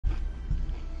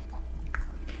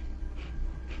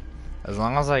As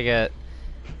long as I get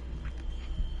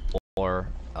or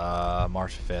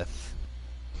March 5th.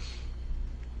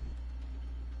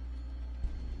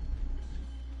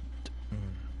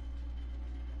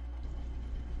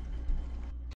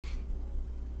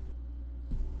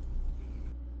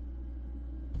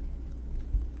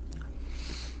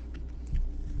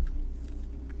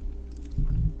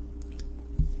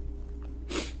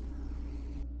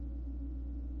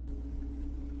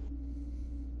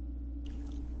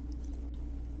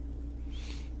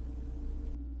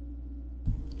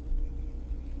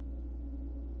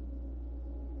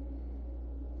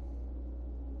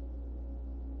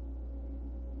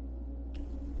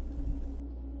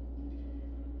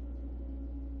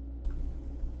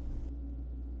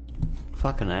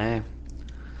 Fucking A.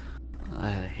 I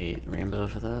hate Rainbow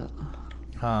for that.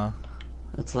 Huh.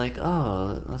 It's like,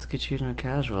 oh, let's get you in a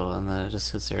casual, and then it just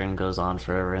sits there and goes on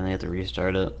forever, and they have to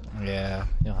restart it. Yeah,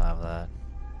 you'll have that.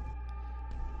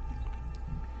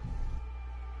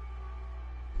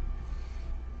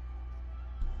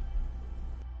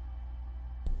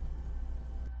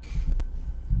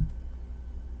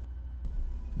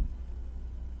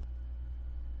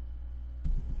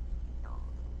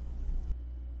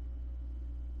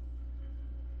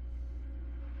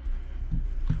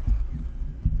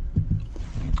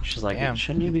 She's like, Damn.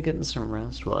 shouldn't you be getting some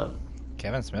rest? What?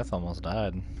 Kevin Smith almost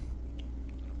died.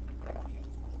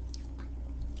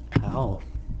 How?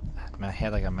 I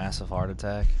had like a massive heart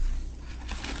attack.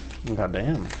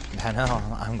 Goddamn. I know.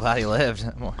 I'm glad he lived.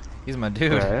 He's my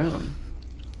dude. Right.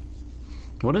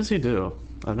 What does he do?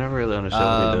 I've never really understood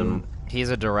what he did. He's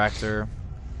a director,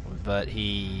 but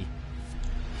he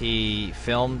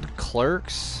filmed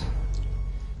Clerks,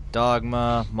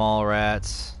 Dogma,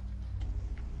 Mallrats,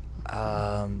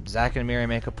 Zack and Miri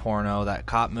Make a Porno, that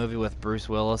cop movie with Bruce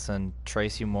Willis and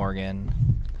Tracy Morgan.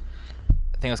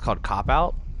 I think it's called Cop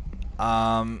Out.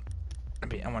 I'm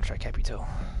gonna try Capito.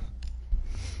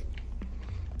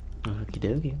 Okie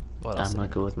dokie. What else? I'm gonna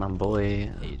go with my boy.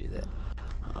 Yeah, you do that.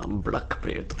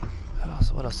 Blackbeard.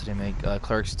 So what else did he make?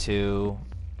 Clerks 2.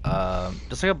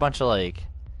 Just like a bunch of like.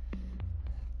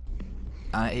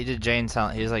 He did Jane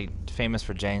Silent. He was like famous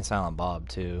for Jane Silent Bob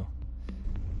too.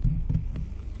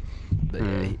 But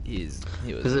yeah,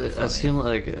 he was. Really I seem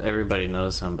like everybody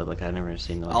knows him, but like I never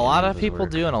seen. Like, a lot of people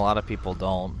do, and a lot of people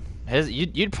don't.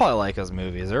 You'd probably like his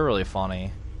movies. They're really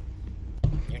funny.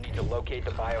 You need to locate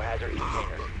the biohazard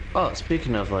container. Oh,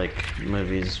 speaking of like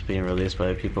movies being released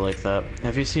by people like that,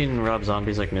 have you seen Rob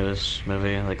Zombie's like newest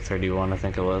movie, like 31, I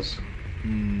think it was?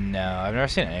 No, I've never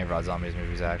seen any of Rob Zombie's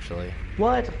movies actually.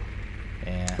 What?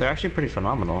 Yeah. They're actually pretty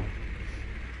phenomenal.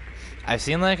 I've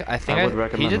seen like I would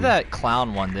recommend he did them. that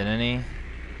clown one, didn't he?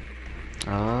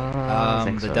 I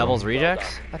think The so. Devil's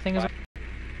Rejects, I think is.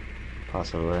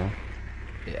 Possibly.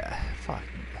 Yeah. Fuck.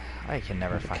 I can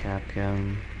never find.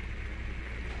 Capcom.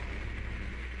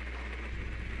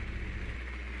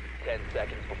 10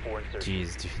 seconds before insertion.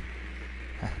 Jeez, dude.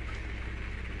 Well,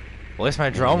 at least my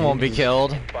drone won't be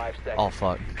killed. 5 seconds. Oh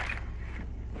fuck.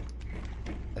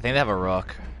 I think they have a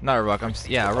rook. Not a rook.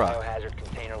 Yeah, a rook. Biohazard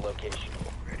container location.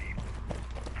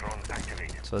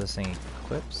 So this thing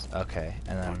equips. Okay,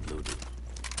 and then.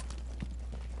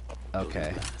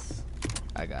 Okay.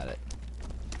 I got it.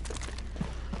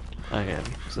 Okay.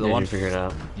 So the Did one you figure it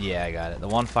out? Yeah, I got it. The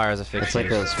one fires It's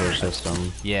asphyxiation. like a switch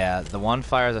system. Yeah, the one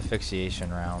fires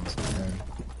asphyxiation rounds, and then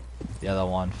the other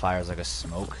one fires like a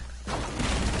smoke.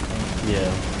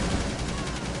 Yeah.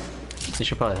 You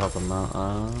should probably help him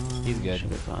out. He's good. Should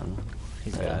be fine.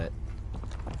 He's Yeah. got it.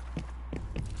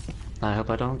 I hope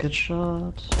I don't get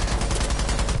shot.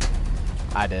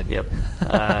 I did. Yep.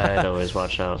 I'd always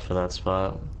watch out for that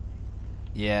spot.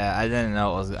 Yeah, I didn't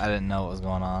know what was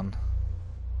going on.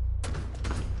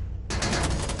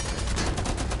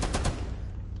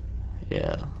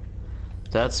 Yeah.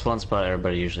 That's one spot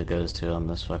everybody usually goes to on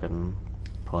this fucking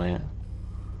point.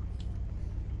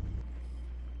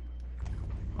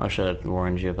 I should have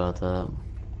warned you about that.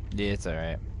 Yeah, it's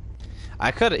alright.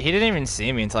 He didn't even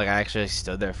see me until like I actually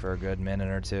stood there for a good minute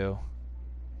or two.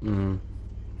 Mm.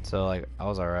 So like I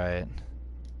was alright.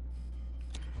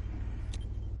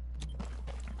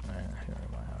 Alright, who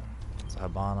am I on? It's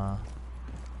Habana.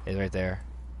 He's right there.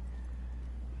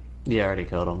 Yeah, I already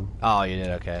killed him. Oh, you did?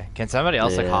 Okay. Can somebody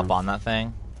else like Yeah. hop on that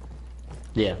thing?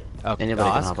 Yeah. Okay. Anybody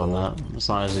Oh, can that's hop cool. on that, as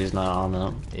long as he's not on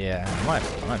it. Yeah, I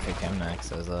might pick him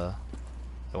next as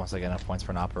once I get enough points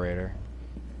for an operator.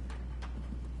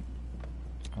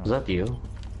 Was that you?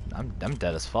 I'm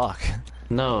dead as fuck.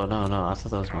 No, no, no. I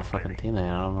thought that was my fucking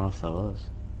teammate. I don't know if that was.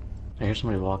 I hear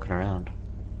somebody walking around.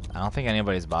 I don't think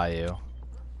anybody's by you.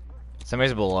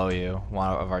 Somebody's below you. One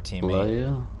of our teammates. Below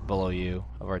you? Below you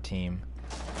of our team.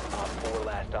 Op 4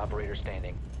 last operator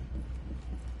standing.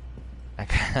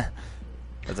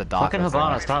 There's a dot. Fucking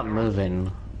Habana, stop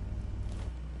moving.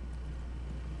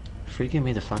 Freaking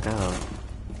me the fuck out.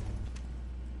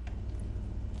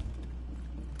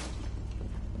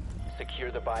 Secure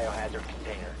the biohazard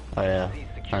container. Oh yeah,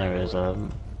 I know it is up.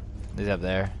 He's up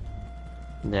there.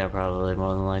 Yeah, probably,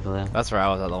 more than likely. That's where I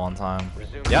was at the one time.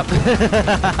 Resume. Yep.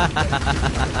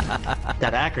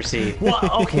 That accuracy.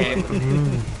 What? Okay.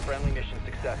 Friendly mission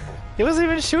successful. He wasn't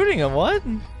even shooting him. What?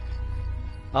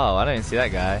 Oh, I didn't see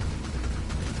that guy.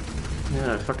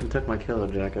 Yeah, I fucking took my kill,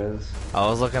 jackass. I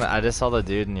was looking. I just saw the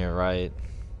dude in your right.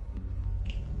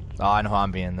 Oh, I know who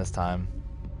I'm being this time.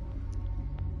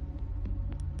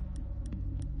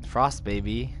 Frost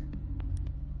baby.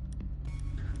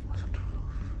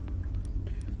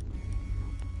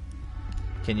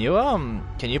 Can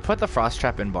you put the frost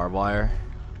trap in barbed wire?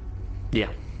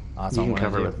 Yeah. Oh, that's You what can I'm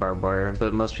cover gonna it do. with barbed wire,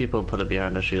 but most people put it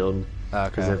behind a shield.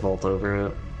 Because they Okay. vault over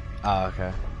it. Oh,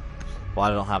 okay. Well, I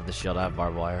don't have the shield. I have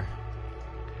barbed wire.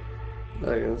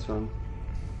 Okay, that's fine.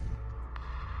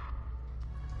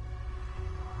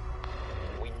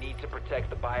 We need to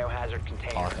protect the biohazard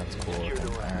container. Oh, that's cool. Secure the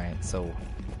room. Alright, so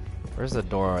where's the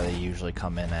door they usually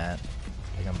come in at?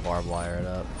 I can barbed wire it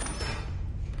up.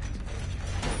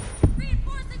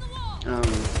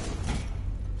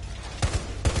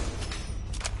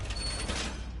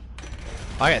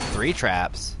 I got 3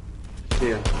 traps.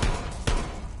 Yeah.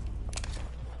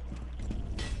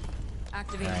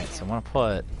 Alright, so I'm gonna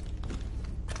put.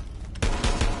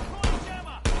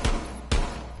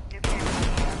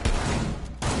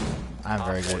 I'm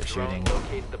very good at shooting.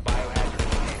 Locate the biohazard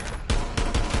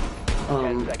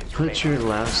container. Put your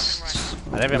last.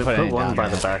 I didn't put any one down by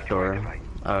yet. the back door.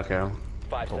 Okay.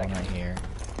 5 Put one seconds. right here.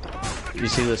 You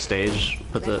see the stage?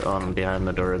 Put the behind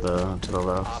the door to the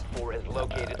left. Op 4 has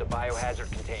located the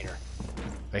biohazard container.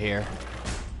 Right here.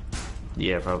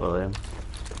 Yeah, probably.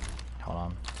 Hold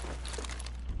on.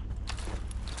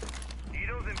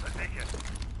 Needles in position.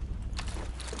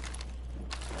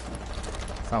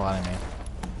 It's not letting me.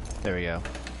 There we go.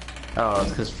 Oh,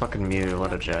 it's because fucking Mew.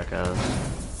 What a jackass.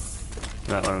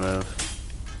 Not want to move.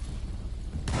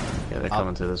 Yeah, they're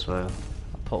coming through this way. I'll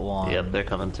put one. Yep, they're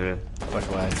coming through. Which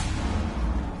way?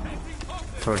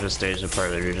 Towards the stage, the part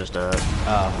that you're just at.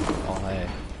 Oh. Oh, hey.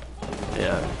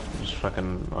 Yeah, just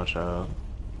fucking watch out.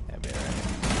 Yeah, be alright.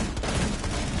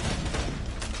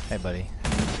 Hey, buddy.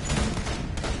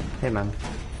 Hey, man.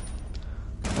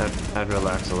 I'd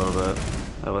relax a little bit.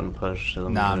 I wouldn't push to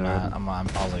them. Nah, I'm not. I'm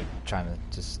probably trying to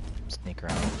just sneak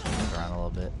around a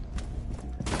little bit.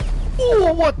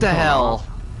 Oh, what the hell?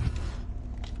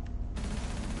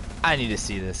 I need to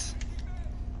see this.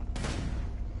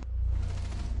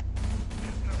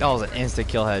 That was an instant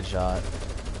kill headshot.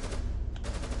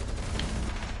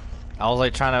 I was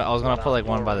like I was gonna put like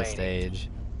one by the stage.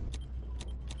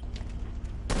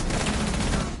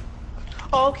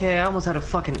 Okay, I almost had a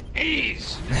fucking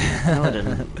ace. No, I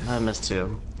didn't. I missed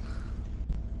 2.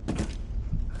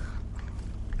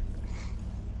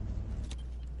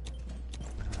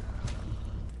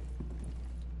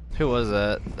 Who was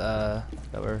that? That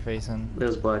we were facing? It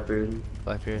was Blackbeard.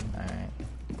 Blackbeard? Alright.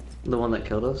 The one that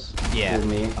killed us? Yeah. With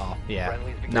me? Oh, yeah.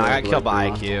 Friendlies No, I got killed by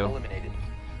Blackbeard. IQ. Eliminated.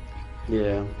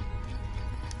 Yeah.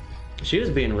 She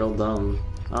was being real dumb.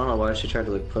 I don't know why she tried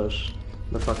to like push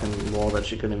the fucking wall that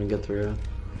she couldn't even get through.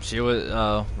 She was,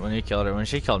 when you killed her, when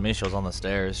she killed me, she was on the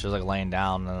stairs. She was like laying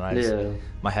down, and I just, Yeah.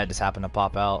 my head just happened to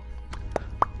pop out.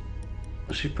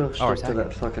 She pushed Oh, up to attacking.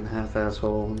 that fucking half-ass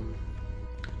hole.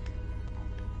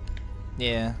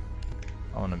 Yeah.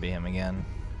 I want to be him again.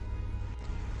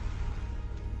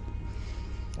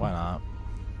 Why not?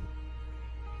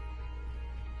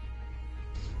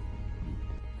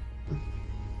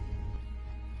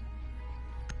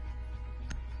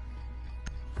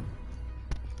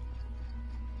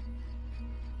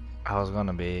 I was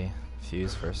gonna be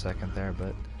fused for a second there,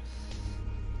 but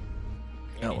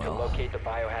You oh need to well. locate the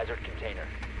biohazard container.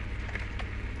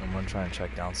 I'm gonna try and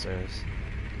check downstairs.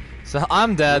 So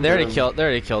I'm dead. They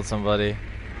already killed somebody.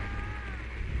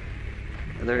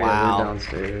 There you Wow. go, they're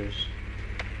downstairs.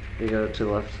 You go to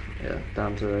the left. Yeah,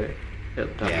 down to the right.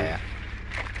 Yep, down Yeah.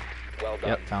 Well done.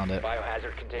 Yep, found it.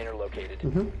 Biohazard container located.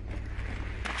 Mm-hmm.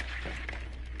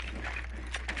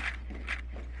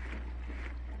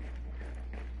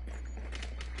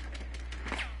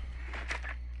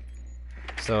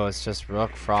 So it's just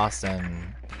Rook, Frost,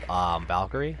 and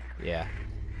Valkyrie? Yeah.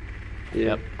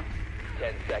 Yep.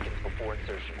 10 seconds before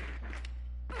insertion.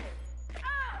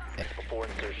 Before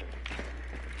insertion.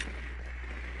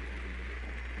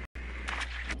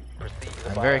 Proceed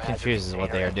I'm very confused as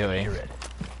what they are doing.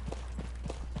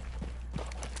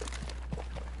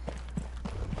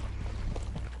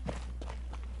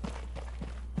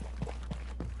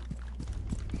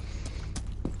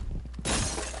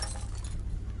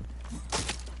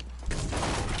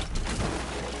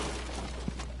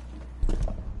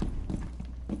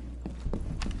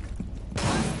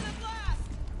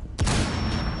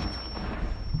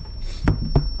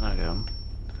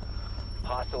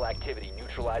 Hostile activity.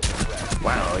 Neutralize the threat.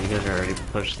 Wow, you guys already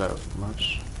pushed that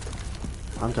much.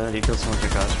 I'm dead. You killed someone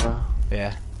with your crossbow?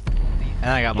 Yeah.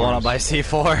 And I got blown up by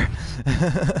C4.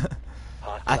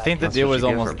 I think the dude was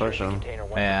almost.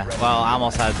 Yeah. Well, I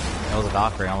almost had. It was a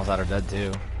Valkyrie. I almost had her dead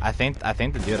too. I think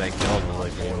the dude I killed was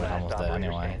like pretty much almost dead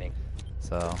anyway.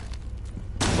 So.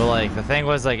 But like the thing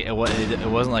was like it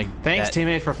wasn't like. Thanks, that,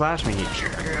 teammate, for flashing me.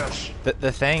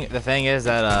 The thing is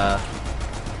that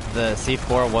the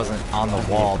C4 wasn't on the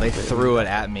wall. They threw it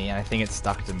at me, and I think it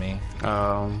stuck to me.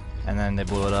 And then they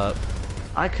blew it up.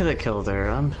 I could have killed her.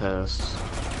 I'm pissed.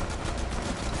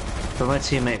 But my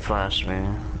teammate flashed me.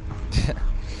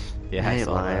 Yeah, I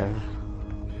saw that.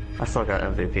 I still got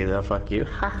MVP though. Fuck you.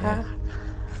 Yeah.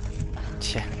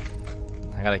 Yeah.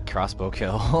 I got a crossbow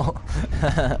kill.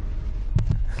 That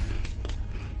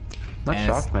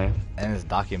shocked me. And it's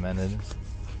documented.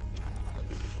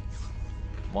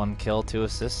 1 kill, 2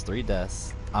 assists, 3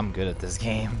 deaths. I'm good at this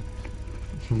game.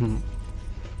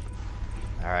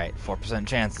 Alright, 4%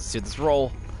 chance. Let's do this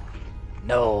roll.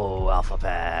 No alpha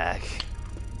pack.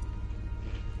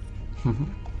 Well,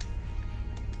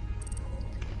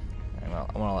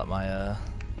 I'm gonna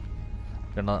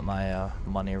let my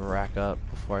money rack up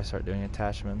before I start doing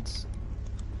attachments.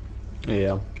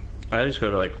 Yeah, I just go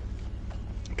to like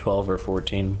 12 or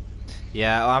 14.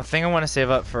 Yeah, I think I want to save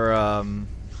up for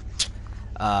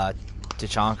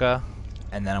Tachanka,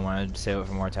 and then I want to save up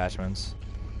for more attachments.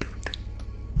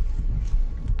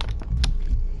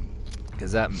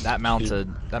 Because that mounted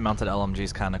LMG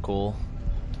is kind of cool.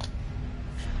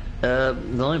 The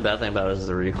only bad thing about it is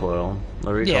the recoil.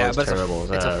 The recoil is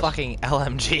terrible. It's a fucking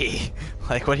LMG.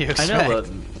 Like, what do you expect? I know,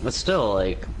 but still,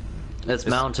 like, it's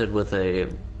mounted with a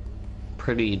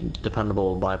pretty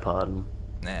dependable bipod.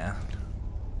 Yeah.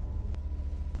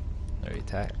 There you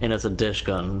attack. And it's a dish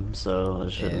gun, so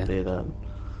it shouldn't be that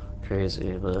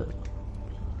crazy, but...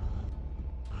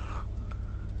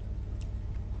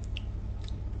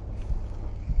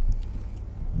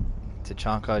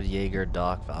 Tachanka, Jaeger,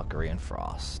 Doc, Valkyrie, and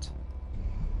Frost.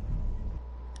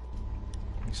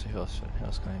 Actually, who else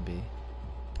can I be?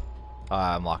 Oh,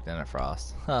 I'm locked in at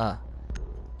Frost. Huh.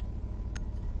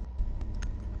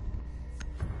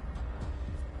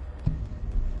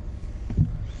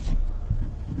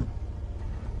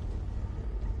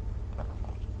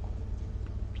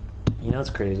 You know what's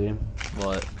crazy?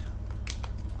 What?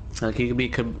 Like you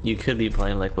could be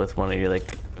playing like with one of your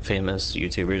like famous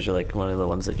YouTubers or like one of the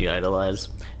ones that you idolize.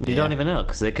 You don't even know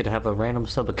because they could have a random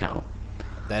sub account.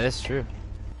 That is true.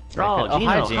 Oh, Gino,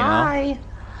 hi, Gino. Hi.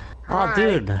 Oh,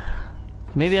 dude.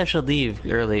 Maybe I should leave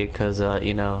early because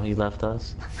you know you left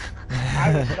us.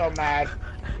 I was so mad.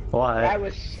 Why? I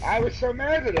was so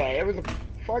mad today. It was a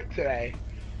fuck today.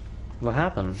 What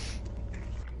happened?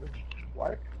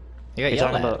 What? You got You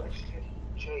yelled talking at. about?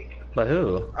 By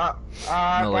who? By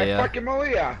Malia. fucking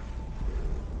Malia.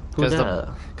 Who's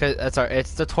Cause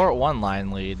it's the Tort 1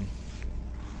 line lead.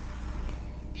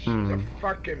 She's a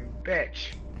fucking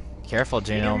bitch. Careful,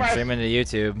 Gino. I'm streaming to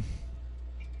YouTube.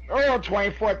 Oh,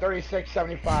 24, 36,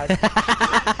 75.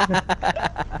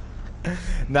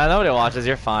 No, nobody watches.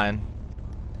 You're fine.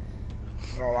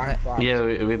 No, I'm fine. Yeah,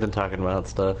 we've been talking about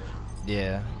stuff.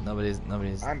 Yeah, nobody's.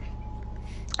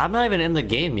 I'm not even in the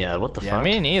game yet. What the Yeah, fuck?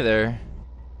 me neither.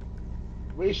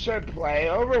 We should play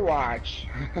Overwatch.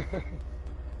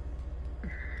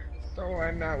 So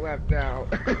I'm not left out.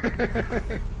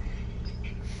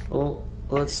 Well,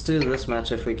 let's do this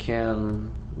match if we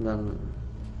can. Then,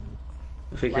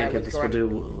 if we can't get this, we'll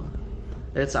do.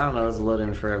 It's I don't know. It's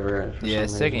loading forever. Yeah,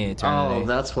 it's taking eternity. Oh,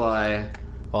 that's why.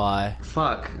 Why?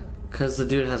 Fuck. Cause the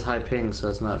dude has high ping, so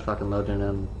it's not fucking loading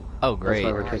in. Oh, great.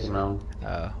 That's why we're kicking him.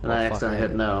 Oh, And I accidentally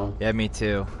hit no. Yeah, me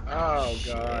too. Oh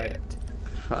god.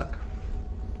 Fuck.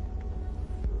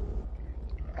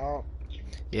 Oh.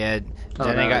 Yeah, Oh,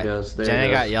 Jenny there it goes. There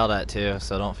it got goes. yelled at too,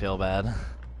 so don't feel bad.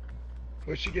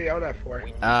 What'd she get yelled at for?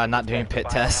 Not doing pit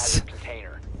tests.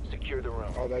 Container. Secure the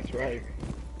room. Oh, that's right.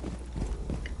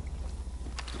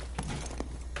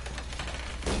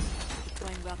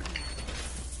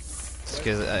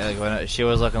 Because she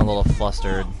was looking a little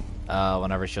flustered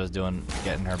whenever she was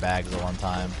getting her bags at one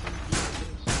time.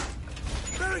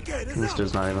 This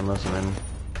dude's not even listening.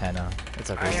 I know. It's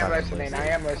okay. I it's am not gonna listening. lose. I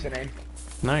am listening.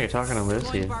 No, you're talking to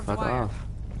Lucy. Fuck off.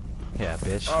 Yeah,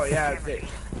 bitch. Oh yeah,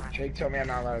 Jake told me I'm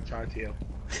not allowed to talk to you.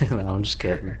 No, I'm just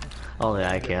kidding. Only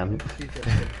I can.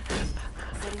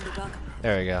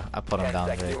 There we go. I put them down,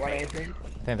 Do Jake. you want anything?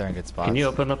 I think they're in good spots. Can you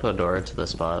open up a door to the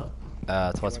spot?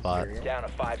 To what spot? Down to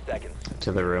 5 seconds.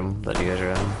 To the room that you guys are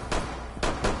in?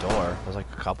 The door. There's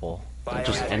like a couple.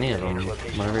 Just any of them.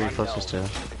 Whatever you're closest to.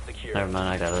 Secure. Never mind,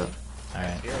 I got it.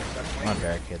 Alright. I'm gonna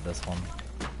barricade this one.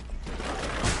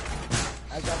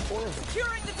 I got 4 of them.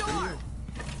 Securing the door!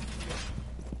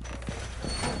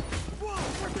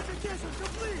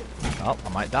 Oh, I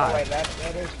might Oh die. wait, that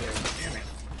is good. Damn it.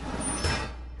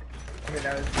 I mean,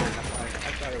 that was good. I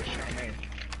thought it was showing me.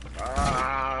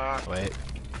 Wait.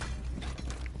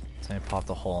 So let me pop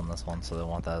the hole in this one so they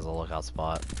want that as a lookout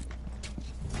spot.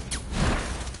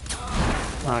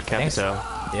 Ah, Capito.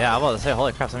 Yeah, I'm about to say,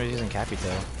 holy crap, somebody's using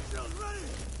Capito.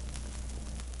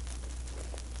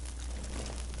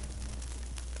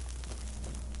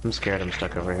 I'm scared I'm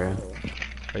stuck over here.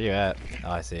 Where you at?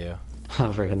 Oh, I see you.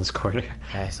 Over in this corner.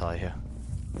 Yeah, I saw you.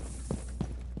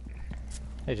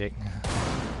 Hey, Jake.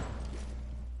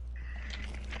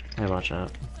 Hey, watch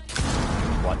out.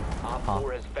 What? Op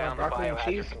 4 has found the Broccoli and biohazard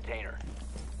cheese? container.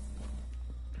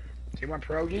 Do you want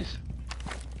pierogies?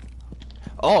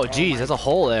 Oh, geez, there's a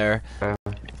hole there. Oh,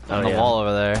 On the wall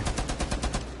over there.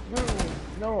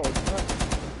 No, it's not.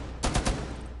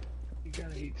 You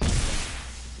gotta eat something.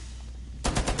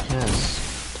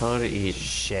 Yes. Tell her to eat.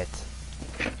 Shit.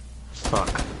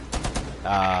 Fuck.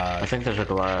 I think there's a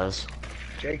glass.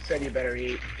 Jake said you better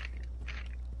eat.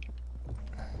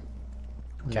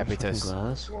 Capitos.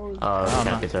 Glass? Well, Oh,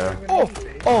 Capito. Oh!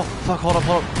 Oh! Fuck, hold up,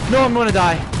 hold up. No, I'm gonna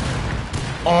die!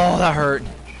 Oh, that hurt.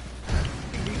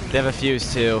 They have a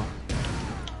fuse, too.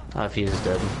 Fuse is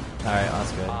dead. Alright,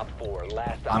 that's good. Op 4,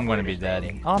 last I'm gonna be operator dead.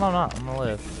 standing. Oh, no, I'm not. I'm gonna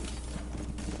live.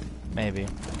 Maybe.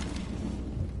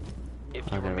 If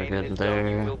Okay, you we're remain good in this zone,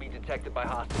 you there. will be detected by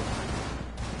hostiles.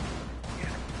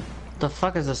 The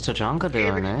fuck is this Tajanka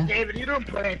doing, eh? David, you don't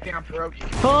put anything on pierogies.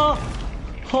 Oh!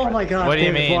 Oh my god, What do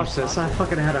you David, mean? watch this. I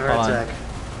fucking had a heart Hold on. attack.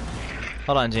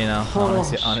 Hold on, Gino. I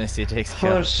Oh, wanna see Jake's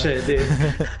kill. Oh shit, dude.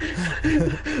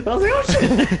 I was like, oh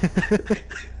shit!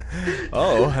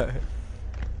 Oh.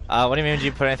 What do you mean, did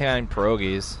you put anything on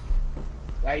pierogies?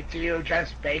 Like, do you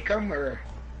just bake them, or?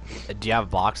 Do you have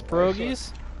box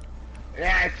pierogies?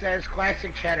 Yeah, it says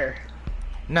classic cheddar.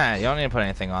 Nah, you don't need to put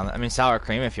anything on. I mean, sour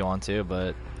cream if you want to,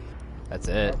 but that's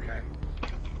it. Okay.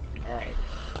 Alright.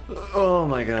 Oh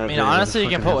my god. I mean, dude, honestly, you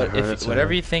can fucking put had a heart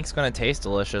whatever attack. you think's gonna taste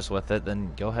delicious with it.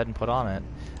 Then go ahead and put on it.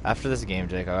 After this game,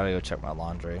 Jake, I gotta go check my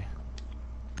laundry.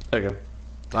 Okay.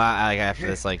 After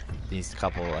this, like these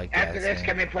couple, like After yeah, this, same.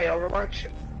 can we play Overwatch?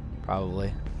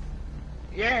 Probably.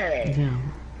 Yay! Yeah.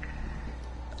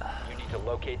 You need to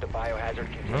locate the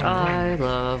biohazard container. I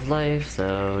love life,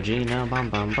 though, Gino, bum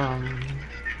bum bum.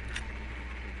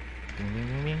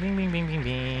 Bing, bing, bing, bing, bing, bing,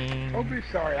 bing. Oh, be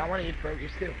sorry, I want to eat pierogies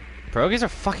too. Pierogies are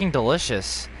fucking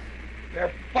delicious.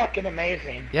 They're fucking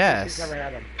amazing. Yes. I've never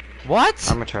had them. What?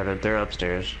 I'm retarded. They're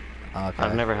upstairs. Okay.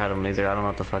 I've never had them either. I don't know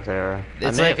what the fuck they are.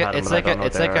 It's I may like have had it's them, like but I don't know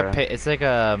it's what like they are. it's like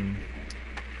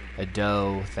a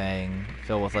dough thing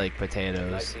filled with like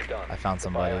potatoes. Nicely done. I found The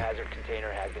somebody. biohazard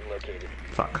container has been located.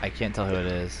 Fuck. I can't tell who it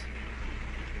is.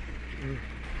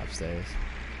 Upstairs.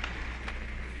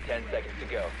 10 seconds to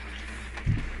go.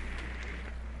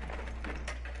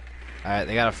 Alright,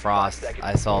 they got a frost.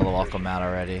 I saw the welcome mat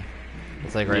already.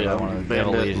 It's like right by one of the they have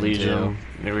a Bandit, Legion, too.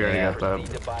 Yeah, we already Yeah. got Proceed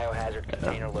that. to biohazard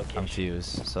container I'm location.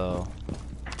 fused, so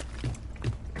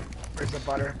Where's the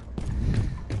butter?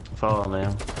 Follow me. I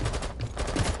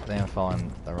think I'm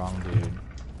following the wrong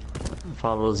dude.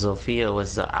 Follow Zofia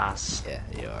with the ass. Yeah,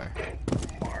 you are.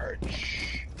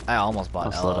 March. I almost bought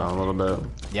I'll slow down a Ella. little bit.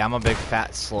 Yeah, I'm a big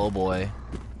fat slow boy.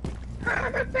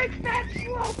 I'm a big fat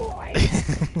slow boy.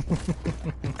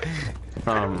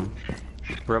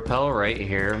 Rappel right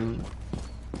here,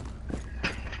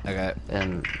 Okay,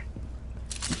 and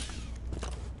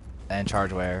and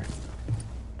charge where?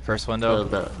 First window?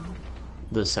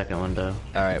 the second window.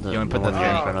 Alright, you want to one you're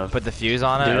in front of. put the fuse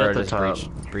on it, Do it or at the just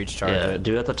top. breach charge Yeah, it?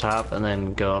 do it at the top, and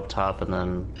then go up top, and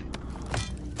then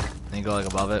Then go like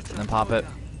above it, and then pop it?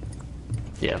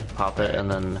 yeah, pop it,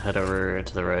 and then head over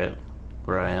to the right,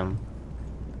 where I am.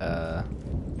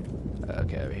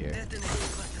 Okay, over here.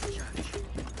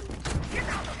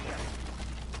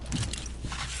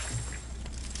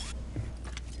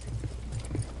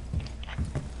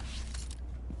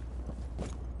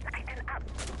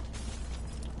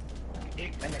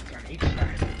 On each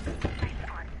side.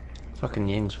 Fucking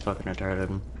Ying's fucking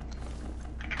retarded.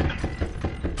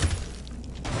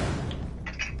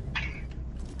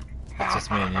 It's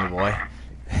just me and you, boy.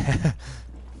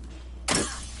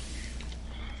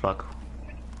 Fuck.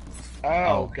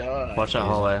 Oh god. Watch that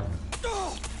hallway.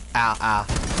 Ow, ow.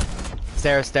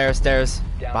 Stairs, stairs, stairs.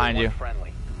 Down Behind to you. one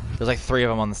friendly. There's like 3 of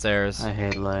them on the stairs. I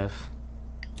hate life.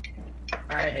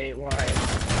 I hate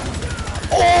life.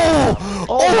 Oh!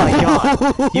 Oh my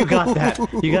god! You got that!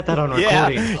 You got that on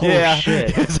recording. Yeah, Oh yeah.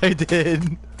 shit. Yes, I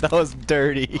did. That was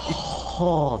dirty.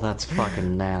 Oh, that's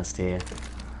fucking nasty.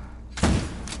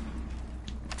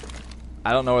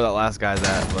 I don't know where that last guy's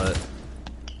at, but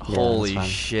Yeah, holy that's fine.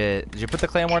 shit! Did you put the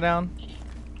claymore down?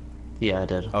 Yeah, I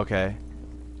did. Okay.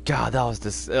 God, that was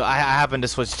this. I happened to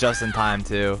switch just in time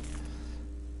too.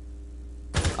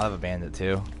 I'll have a bandit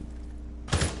too.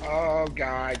 Oh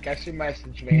god, guess who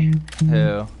messaged me?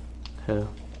 Who? Who?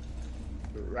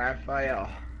 Raphael.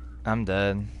 I'm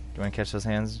dead. Do you want to catch those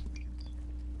hands?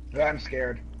 I'm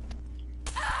scared.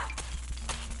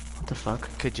 What the fuck?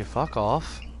 Could you fuck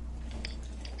off?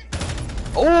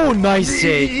 Oh, nice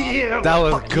Jake. That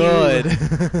was good.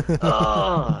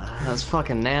 Oh, that's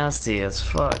fucking nasty as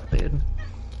fuck, dude.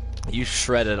 You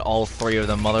shredded all 3 of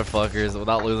them motherfuckers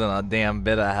without losing a damn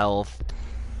bit of health.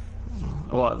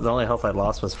 Well, the only health I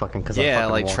lost was fucking because I Yeah,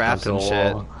 fucking like walked traps into and a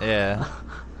shit. wall. Yeah.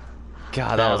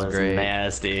 God, that was great.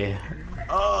 Nasty.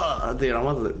 Oh, dude, I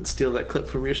want to steal that clip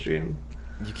from your stream.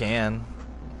 You can.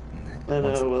 I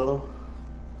know I will.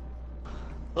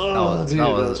 That Oh, was, dude,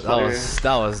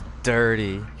 that was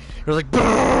dirty. You're like,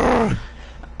 brrr!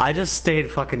 I just stayed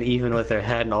fucking even with their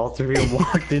head, and all 3 of them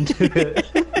walked into it.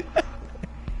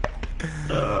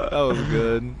 That was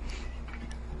good.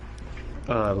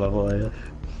 Oh, I love life.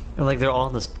 And like they're all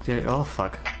on the oh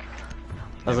fuck.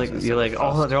 I was like, you're like,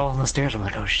 oh, they're all on the stairs. I'm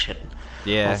like, oh shit.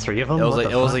 Yeah. All 3 of them. It was What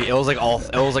like the it was fuck?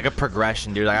 like it was like a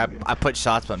progression, dude. Like I put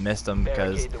shots but missed them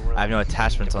because I have no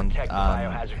attachments on.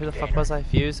 Who the fuck was I?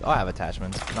 Fuse? Oh, I have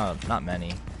attachments. Not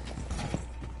many.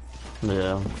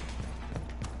 Yeah.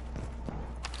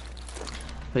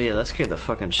 But yeah, that scared the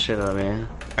fucking shit out of me.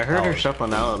 I heard her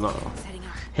shuffling out in the,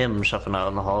 him shuffling out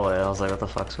in the hallway. I was like, what the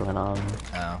fuck's going on?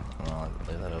 Oh, well,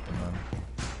 leave that open then.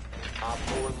 Op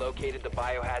 4 located the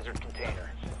biohazard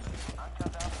container.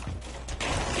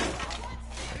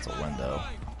 It's a window.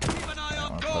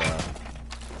 I'm gonna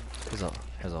put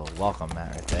here's a welcome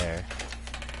mat right there.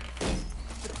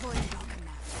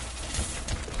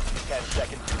 10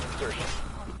 seconds to insertion.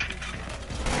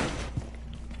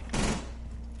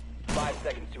 5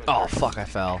 seconds to insertion. Oh fuck! I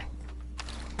fell.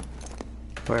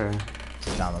 Where?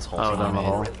 Just down this hole. Oh, thing down I the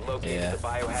hole. made. Has located Yeah. the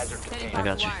biohazard container. I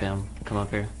got you, fam. Come up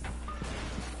here.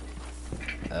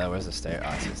 Where's the stair? Oh,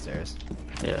 I see the stairs.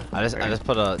 Yeah. I just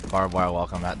put a barbed wire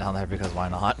welcome mat down there because why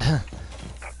not?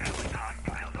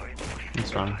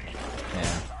 It's fine.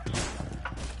 Yeah.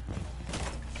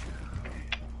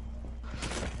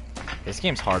 This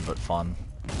game's hard but fun.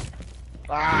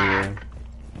 Ah, Yeah.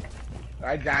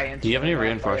 I die into Do you have any it.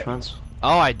 reinforcements?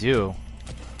 Oh, I do.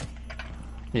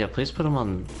 Yeah, please put them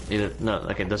on either. No,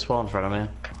 okay, this wall in front of me.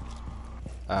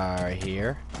 Right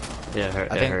here. Yeah,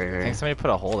 I think hurry. somebody put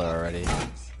a hole there already.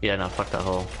 Yeah, no, fuck that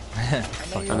hole.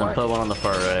 Fuck And then put one on the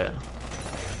far right.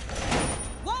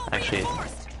 Actually,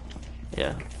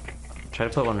 yeah. Try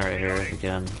to put one right here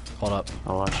again. Hold up.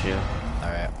 I'll watch you.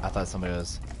 Alright, I thought somebody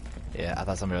was... Yeah, I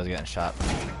thought somebody was getting shot.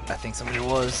 I think somebody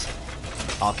was.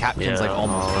 Oh, Captain's Yeah, like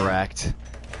almost wrecked.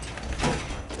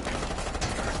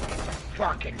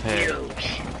 Fucking Hey.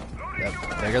 huge. Yep,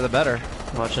 bigger the better.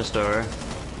 Watch this door.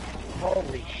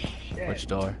 Holy shit. Which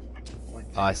door? 1, 2,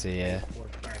 Oh, I see, yeah. 4,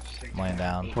 5, 6, I'm laying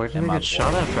down. Where did In we my- get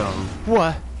shot at from?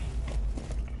 What?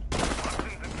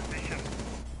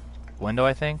 Window,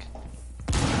 I think?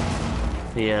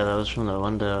 Yeah, that was from the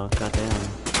window. Goddamn.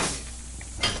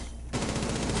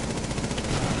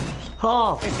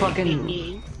 Oh,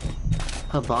 fucking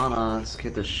Habana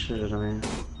scared the shit out of me.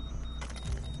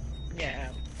 Yeah.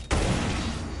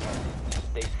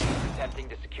 They ceased attempting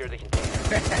to secure the container. Stop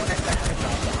the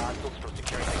hostiles from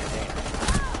securing the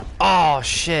container. Oh,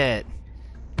 shit.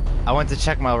 I went to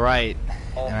check my right,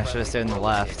 All and I should have stayed on the friendly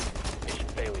left. Mission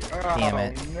failure. Oh, Damn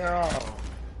it. no.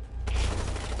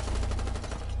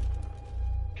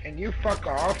 Can you fuck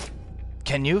off?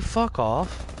 Can you fuck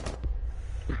off?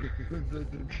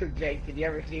 Jake, did you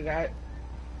ever see that?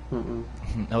 Mm-mm.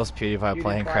 That was PewDiePie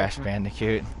playing Crash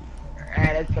Bandicoot.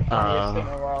 And it's the funniest thing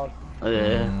in the world. Yeah.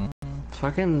 Mm.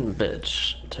 Fucking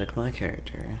bitch took my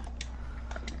character.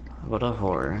 What a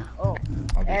whore. Oh,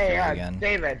 I'll be hey, here again.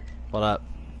 David, What up?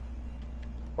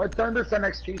 what time does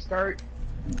NXT start?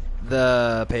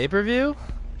 The pay-per-view?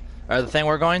 Or the thing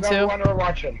we're going The to? one we're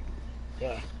watching.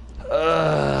 Yeah.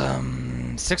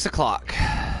 6 o'clock.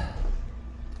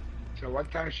 So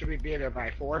what time should we be there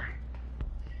by? 4?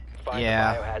 Find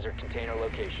Yeah. the biohazard container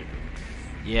location.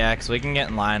 Yeah, because we can get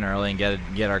in line early and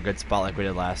get our good spot like we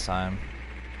did last time.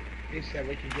 He said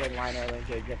we can get in line early and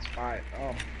get a good spot.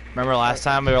 Oh. Remember last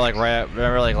time we were like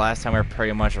last time we were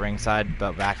pretty much ringside,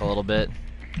 but back a little bit.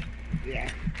 Yeah.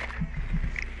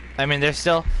 I mean, there's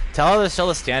still there's still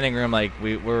the standing room like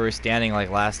we were standing like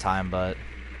last time, but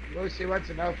Lucy wants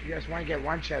to know if you guys want to get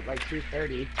lunch at like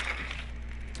 2:30.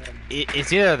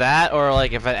 it's either that or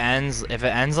like if it ends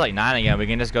like 9 again, we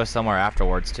can just go somewhere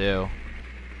afterwards too.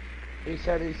 He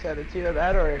said it's either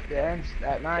that or if it ends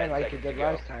at 9 like it did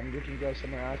last time, you can go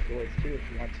somewhere afterwards too if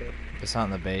you want to. It's not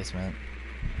in the basement.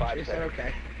 She said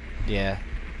okay. Yeah.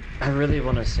 I really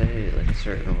want to say like a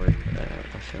certain word, but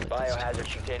I feel like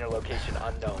Biohazard container location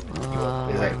unknown.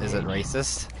 Is it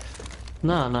racist?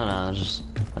 No, just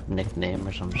a nickname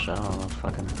or some shit. I don't know,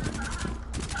 fucking.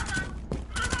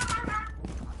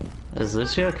 Is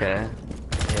Lucy okay?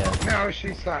 Yeah. No,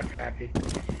 she's not happy.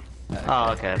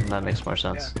 Oh, okay, that makes more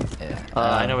sense. Yeah.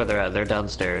 I know where they're at. They're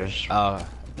downstairs. Oh,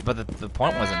 but the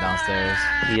point wasn't downstairs.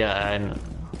 Yeah, I know.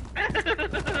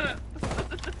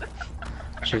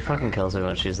 She fucking kills me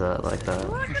when she's like that.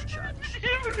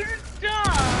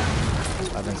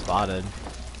 I've been spotted.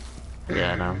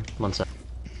 Yeah, I know. 1 sec.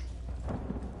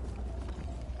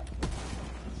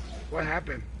 What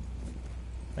happened?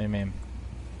 What do you mean?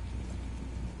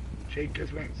 Jake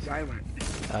just went silent.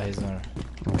 Oh, he's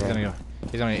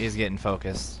getting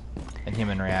focused. And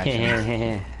human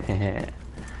reaction.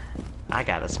 I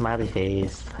got a smiley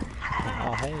face.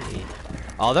 Oh hey.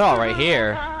 Oh, they're all right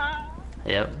here.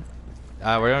 Yep.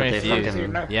 We're But doing they a fuse.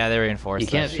 fucking- Yeah, they reinforced. You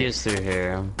can't us. fuse through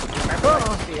here.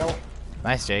 Seal.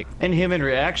 Nice, Jake. Inhuman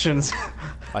reactions.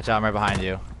 Watch out, I'm right behind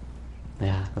you.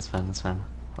 Yeah, that's fine. That's fine.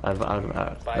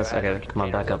 That's okay. Come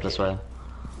on, back up this way.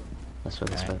 This way.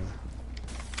 This Okay. way.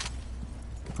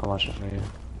 I'll watch it for you.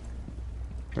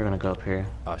 We're gonna go up here.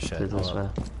 Oh shit. Through this Hold way.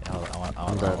 up. Yeah, I I'm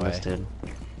want dead, away. this dude.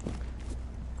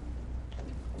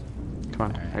 Come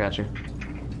on, Alright. I got you.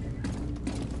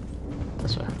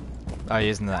 This way. Oh, you're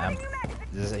using the M.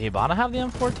 Does Hibana have the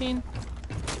M14?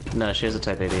 No, she has a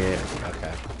Type 88.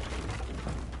 Okay.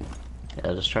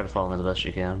 Yeah, just try to follow me the best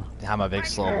you can. I'm a big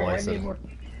slow Oh, voice. I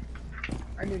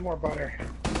need more butter.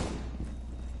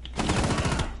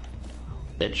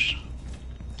 Bitch.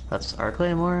 That's our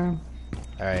Claymore?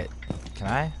 Alright. Can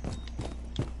I?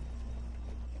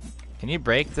 Can you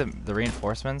break the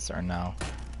reinforcements or no?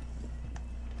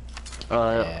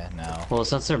 Yeah, no. Well,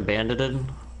 since they're bandited,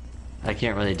 I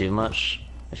can't really do much.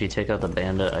 If you take out the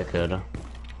bandit, I could.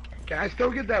 Can I still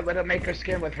get that Widowmaker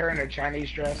skin with her in her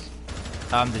Chinese dress?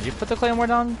 Did you put the Claymore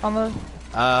down on the...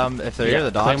 if they're here,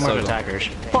 the dogs... Claymore's attackers.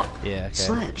 Fuck! Yeah, okay.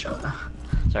 Sledge!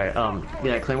 Sorry,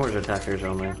 yeah, Claymore's attackers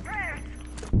only.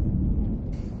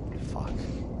 Fuck.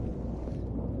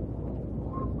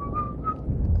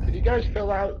 Did you guys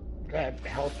fill out that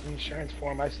health insurance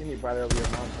form? I seen you brought it over your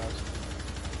mom's house.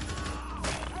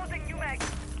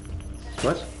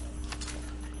 What?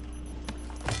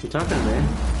 You talking to me?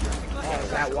 Oh, is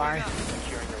that why?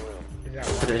 Securing the room. Is that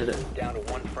Hit why? it, hit it. Down to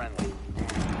one friendly.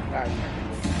 Okay.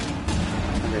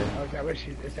 Oh, is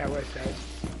that what it says?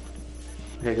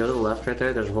 Okay, go to the left right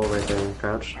there. There's a hole right there.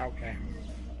 Crouch. Okay.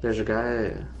 There's a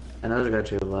guy. Another guy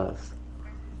to your left.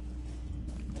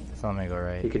 So let me go You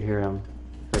right. can hear him.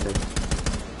 Right there.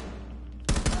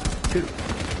 Shoot.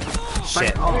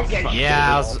 Shit. Oh, fuck.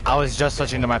 Yeah, I was just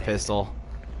switching to my pistol.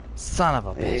 Son of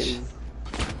a bitch. Aim.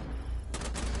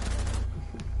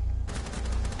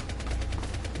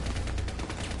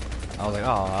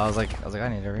 I was like, I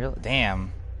need to real.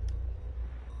 Damn.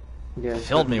 Yeah,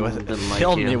 Filled me with didn't like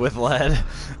filled you. me with lead.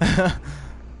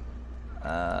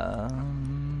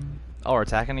 Oh, we're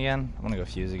attacking again. I'm gonna go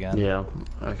fuse again. Yeah.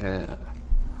 Okay.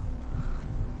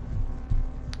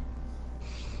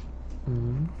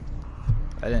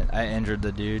 I injured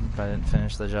the dude, but I didn't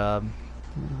finish the job.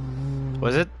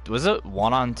 Was it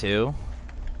 1-on-2?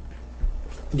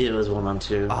 Yeah, it was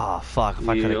 1-on-2. Oh fuck! If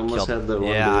I You could have almost killed. had the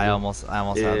one Yeah, dude. I almost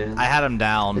Yeah. had. I had him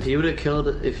down. If you would have killed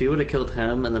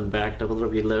him and then backed up a little,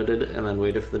 reloaded, and then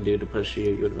waited for the dude to push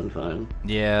you, you would have been fine.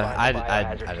 Yeah, Find the I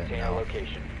biohazard didn't container know.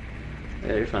 location.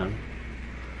 Yeah, you're fine.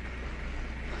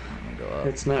 I'm gonna go up.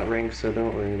 It's not ranked, so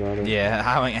don't worry about it. Yeah,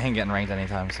 I ain't getting ranked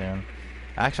anytime soon.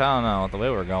 Actually, I don't know. The way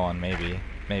we're going,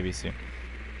 maybe soon.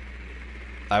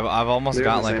 I've almost They're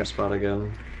got in the like. same spot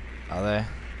again. Are they?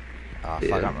 Oh fuck!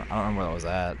 Yeah. I don't remember where that was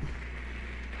at.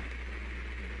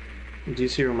 Do you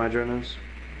see where my drone is?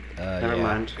 Never Yeah.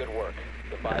 mind. Good work.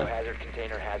 The biohazard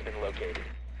container has been located.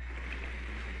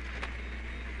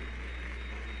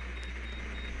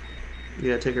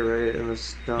 Yeah, take a right in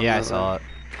this. Yeah, I saw it.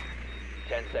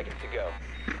 10 seconds to go.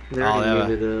 They Oh, already yeah.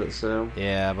 muted it, so.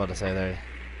 Yeah, I'm about to say there.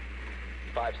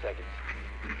 5 seconds.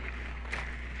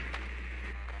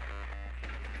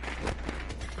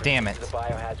 Damn it. The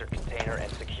biohazard container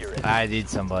and secure it. I need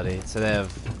somebody. So they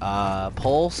have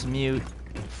Pulse, Mute,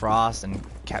 Frost, and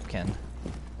Capkin.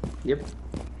 Yep.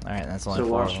 Alright, that's only So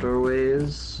 4 watch of them.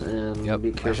 doorways and Yep.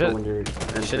 be careful when you're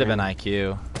entering. Should have been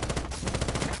IQ.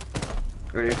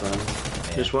 Or you're fine.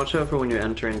 Yeah. Just watch out for when you're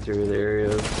entering through the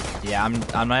area. Yeah,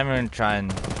 I'm not even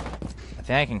trying. I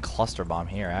think I can cluster bomb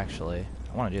here actually.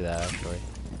 I want to do that actually.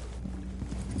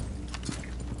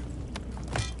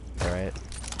 Alright.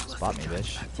 Spot me,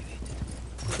 bitch.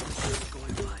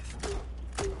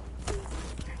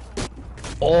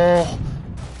 Oh!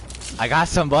 I got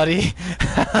somebody!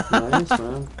 Nice,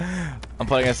 man. I'm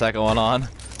putting a second one on,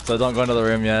 so don't go into the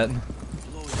room yet.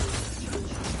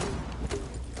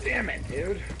 Damn it,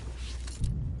 dude.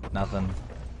 Nothing.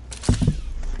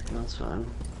 That's fine.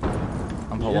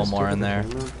 I'm put one more in there.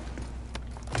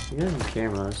 You got some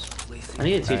cameras. I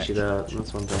need to teach you that.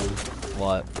 That's one thing.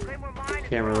 What?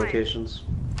 Camera locations.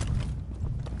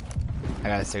 I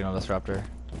got a signal disruptor.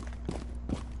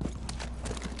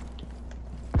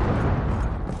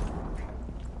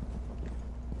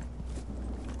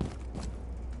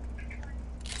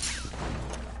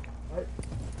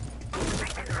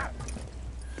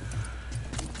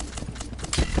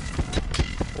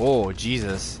 Oh,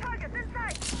 Jesus.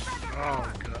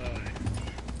 Oh, God.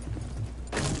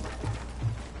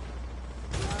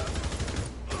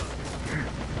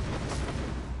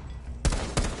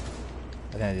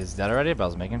 I think he's dead already, but I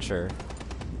was making sure.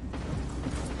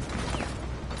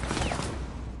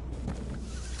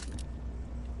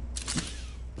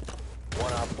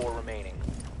 One op 4 remaining.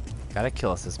 Gotta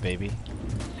kill us, this baby.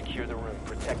 Secure the room.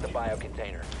 Protect the bio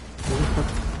container.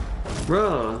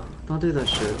 Bro, don't do that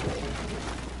shit.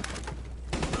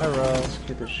 Hi, Rose. Let's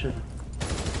get this shit.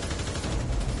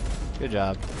 Good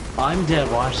job. I'm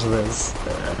dead, watch this.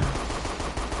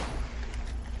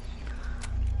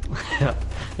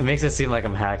 It makes it seem like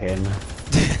I'm hacking.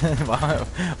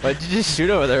 What did you just shoot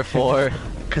over there for?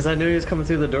 Cause I knew he was coming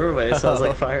through the doorway, so I was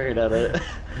like firing at it.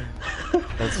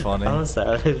 That's funny. I was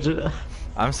savage.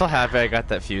 I'm so happy I got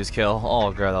that fuse kill.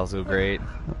 Oh, girl, that was so great.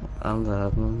 I'm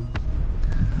dead, man.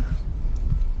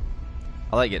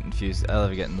 I like getting fused. I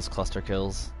love getting those cluster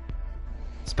kills.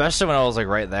 Especially when I was like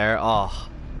right there. Oh.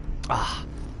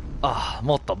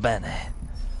 Molto bene.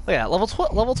 Look at that, level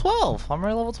 12. I'm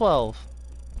already level 12.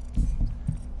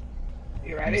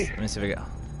 You ready? Let me see if we go.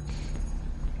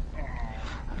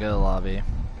 Go to the lobby.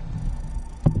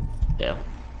 Yeah.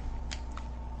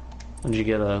 Did you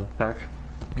get a pack?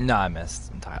 No, I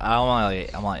missed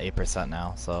entirely. I'm on 8%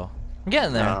 now, so I'm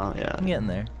getting there. Oh, yeah. I'm getting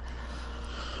there.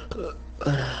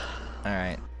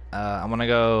 Alright. I'm gonna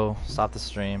go stop the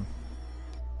stream.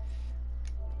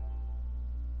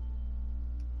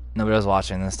 Nobody was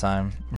watching this time.